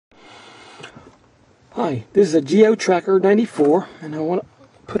Hi, this is a Geo Tracker 94, and I want to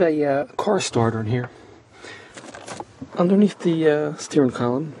put a car starter in here. Underneath the steering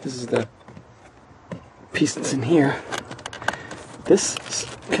column, this is the piece that's in here. This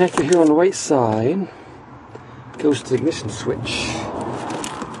connector here on the right side goes to the ignition switch.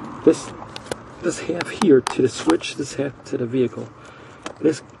 This half here to the switch, this half to the vehicle.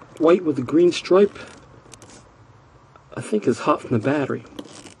 This white with the green stripe, I think is hot from the battery.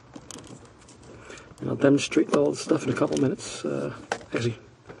 And I'll demonstrate all the stuff in a couple minutes, actually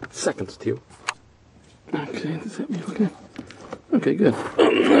seconds too. Okay, does that mean okay? Okay, good.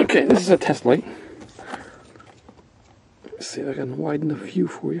 Okay, this is a test light. Let's see if I can widen the view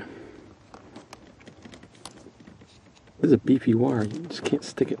for you. This is a beefy wire, you just can't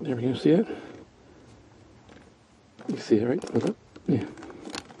stick it. There we go, see it? You see it, right? Look up. Yeah.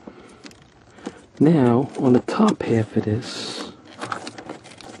 Now, on the top half of this,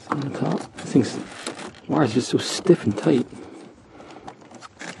 on the top, this thing's wire's just so stiff and tight.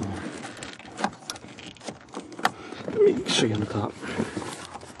 Let me show you on the top.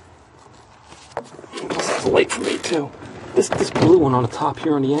 Plus, it's a light for me too. This blue one on the top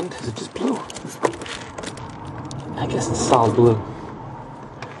here on the end, is it just blue? I guess it's solid blue.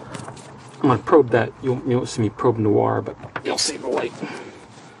 I'm gonna probe that. You won't see me probing the wire, but you'll see the light.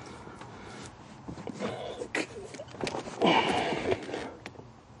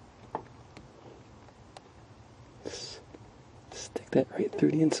 Stick that right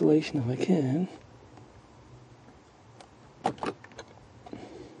through the insulation if I can.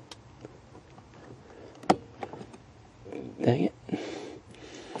 Dang it.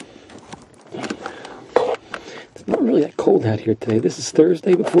 It's not really that cold out here today. This is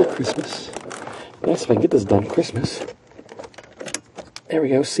Thursday before Christmas. Yes, if I can get this done, Christmas. There we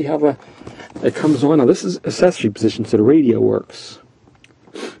go. See how it comes on. Now this is accessory position, so the radio works.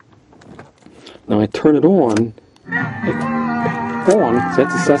 Now I turn it on. On, so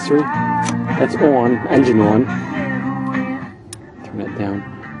that's accessory. That's on, engine on. Turn that down.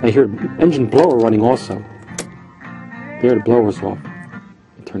 I hear engine blower running also. There, the blower's off.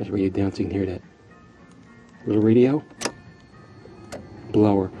 Turn this radio down so you can hear that. Little radio.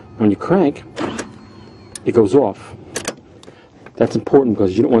 Blower. When you crank, it goes off. That's important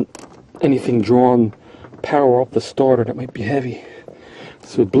because you don't want anything drawn power off the starter that might be heavy.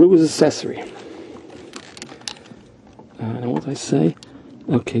 So blue is accessory. Now what did I say?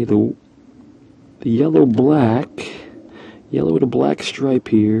 Okay, the yellow with a black stripe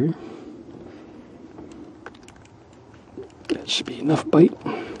here. That should be enough bite.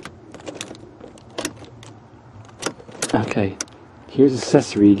 Okay, here's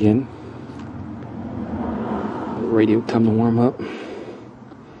accessory again. Radio time to warm up.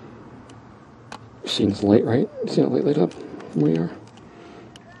 Seeing this light, right? See that light light up? We are.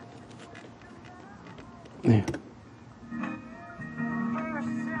 Yeah.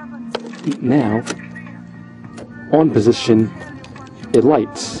 Now, on position, it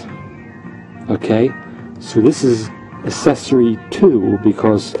lights. Okay, so this is accessory 2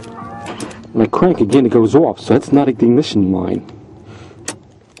 because when I crank again, it goes off. So that's not the ignition line.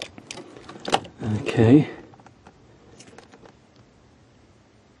 Okay.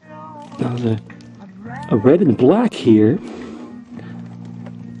 Now there's a red and black here.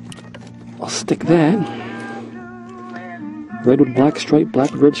 I'll stick that. Red with black stripe,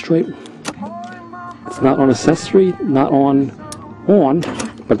 black with red stripe. It's not on accessory, not on,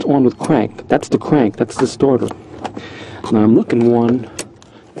 but it's on with crank. That's the crank, that's the starter. Now I'm looking one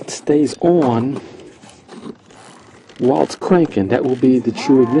that stays on while it's cranking. That will be the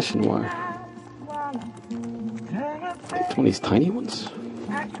true ignition wire. It's one of these tiny ones.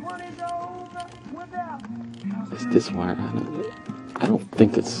 It's this wire. I don't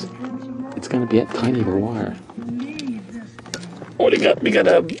think it's gonna be that tiny of a wire. Oh, we got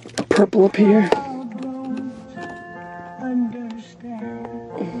a purple up here.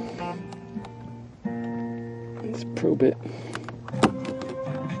 Let's probe it.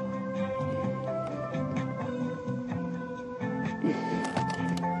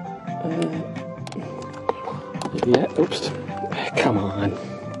 Yeah, oops. Come on.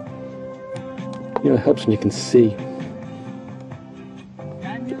 You know, it helps when you can see.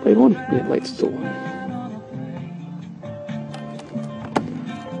 Light on? Yeah, light's still on.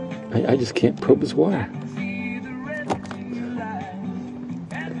 I just can't probe this wire.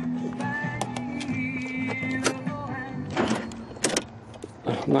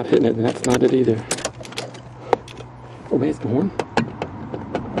 I'm not hitting it, and that's not it either. Oh, wait, it's the horn.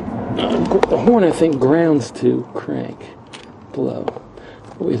 The horn, I think, grounds to crank below.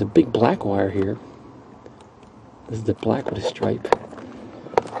 Oh, there's a big black wire here. This is the black with a stripe.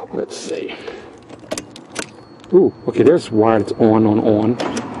 Let's see. Ooh, okay, there's wire that's on,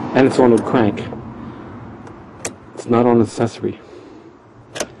 and it's on the crank. It's not on the accessory.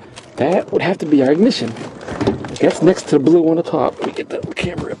 That would have to be our ignition. That's next to the blue on the top. Let me get the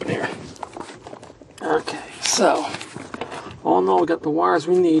camera up in there. Okay, so all in all, we got the wires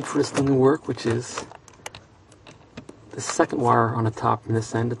we need for this thing to work, which is the second wire on the top from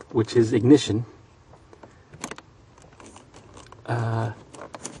this end, which is ignition.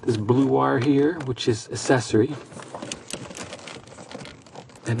 This blue wire here, which is accessory.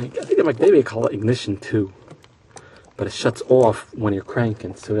 And I think maybe they call it ignition too. But it shuts off when you're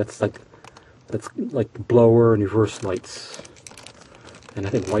cranking, so that's like the blower and reverse lights. And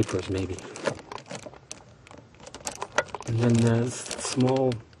I think wipers maybe. And then this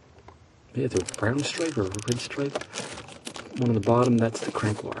small, maybe it's a brown stripe or a red stripe. One on the bottom, that's the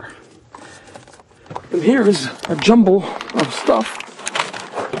crank wire. And here's a jumble of stuff.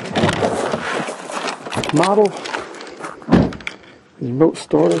 Model, remote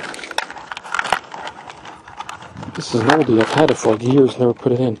starter. This is an oldie. I've had it for like years, never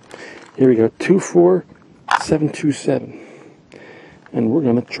put it in. Here we go, 24727. And we're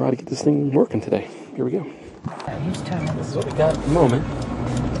gonna try to get this thing working today. Here we go. This is what we got at the moment.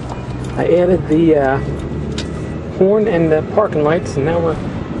 I added the horn and the parking lights, and now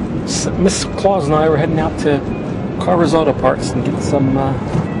Miss Claus and I were heading out to Carver's Auto Parts and get some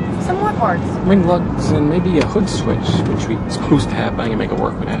more parts. Ring lugs and maybe a hood switch, which we supposed to have, but I can make it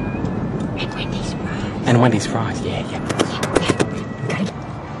work with that. And Wendy's fries. And Wendy's fries, yeah.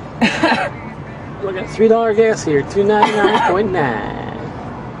 Look at $3 gas here,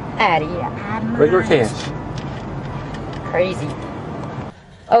 $2.99.9. Addie, Regular cash. Crazy.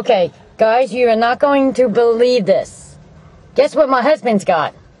 Okay, guys, you are not going to believe this. Guess what my husband's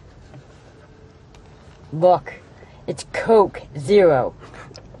got? Look, it's Coke Zero.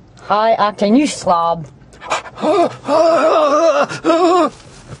 High octane, you slob.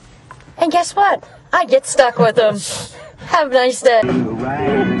 And guess what? I get stuck with him. Have a nice day.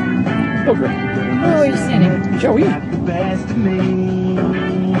 Okay. Where are you sitting? Joey.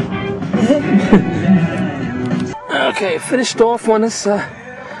 Okay, finished off on this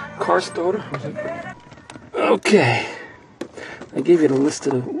car starter. Okay. I gave you the list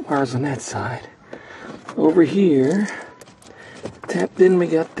of the wires on that side. Over here, tapped in, we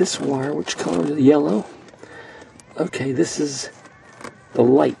got this wire. Which color is it? Yellow. Okay, this is the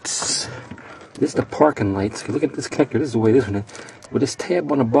lights. This is the parking lights. Look at this connector. This is the way this one is. With this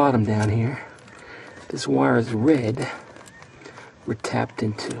tab on the bottom down here, this wire is red. We're tapped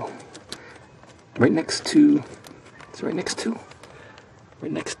into. Right next to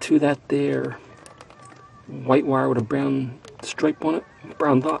that there white wire with a brown stripe on it,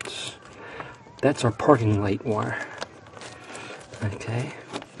 brown dots. That's our parking light wire. Okay.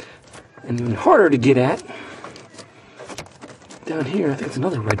 And even harder to get at, down here, I think it's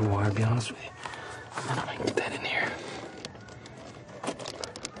another red wire, to be honest with you. I don't know if I can get that in here.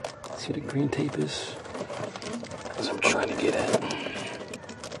 See what the green tape is? That's what I'm trying to get at.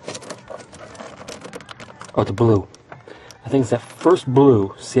 Oh, the blue. I think it's that first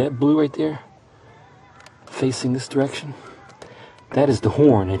blue. See that blue right there? Facing this direction? That is the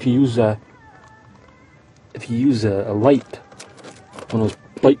horn. If you use a light, one of those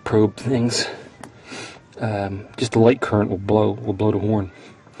light probe things, just the light current will blow the horn.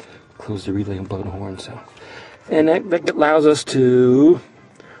 Close the relay and blow the horn. So, and that allows us to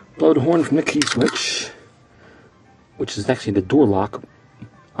blow the horn from the key switch, which is actually the door lock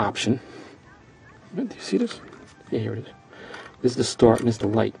option. Do you see this? Yeah, here it is. This is the start and this is the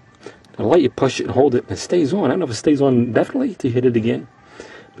light. Now, the light, you push it and hold it and it stays on. I don't know if it stays on definitely to hit it again,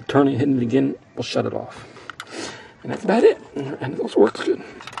 but turning, hitting it again will shut it off. And that's about it. And it also works good.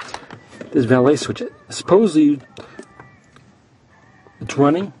 This valet switch, supposedly it's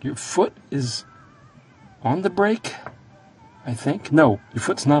running. Your foot is on the brake, I think. No, your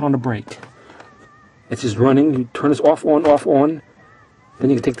foot's not on the brake. It's just running. You turn this off, on. Then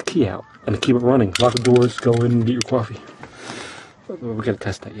you can take the key out and keep it running. Lock the doors, go in and get your coffee. We gotta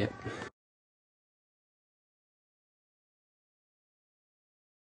test that yet.